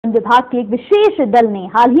One विभाग के एक विशेष दल ने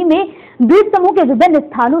हाल ही में द्वीप समूह के विभिन्न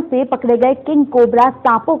स्थानों से पकड़े गए किंग कोबरा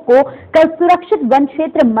सांपों को कल सुरक्षित वन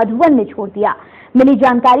क्षेत्र मधुवन में छोड़ दिया। मिली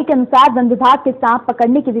जानकारी के अनुसार वन विभाग के सांप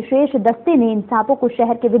पकड़ने के विशेष दस्ते ने इन सांपों को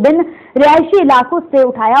शहर के विभिन्न रिहायशी इलाकों से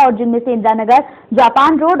उठाया और जिनमें से इंदिरानगर,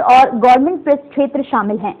 जापान रोड और गवर्नमेंट प्रेस क्षेत्र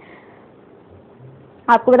शामिल हैं।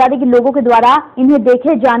 आपको बता दें कि लोगों के द्वारा इन्हें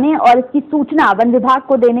देखे जाने और इसकी सूचना वन विभाग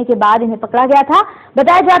को देने के बाद इन्हें पकड़ा गया था।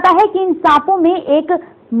 बताया जाता है कि इन सांपों में एक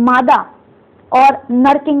मादा और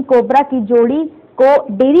नर किंग कोबरा की जोड़ी को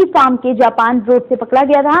डेयरी फार्म के जापान रोड से पकड़ा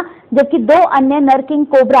गया था, जबकि 2 अन्य नर किंग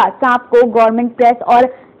कोबरा सांप को गवर्नमेंट प्रेस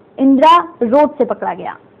और इंदिरा रोड से पकड़ा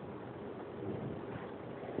गया।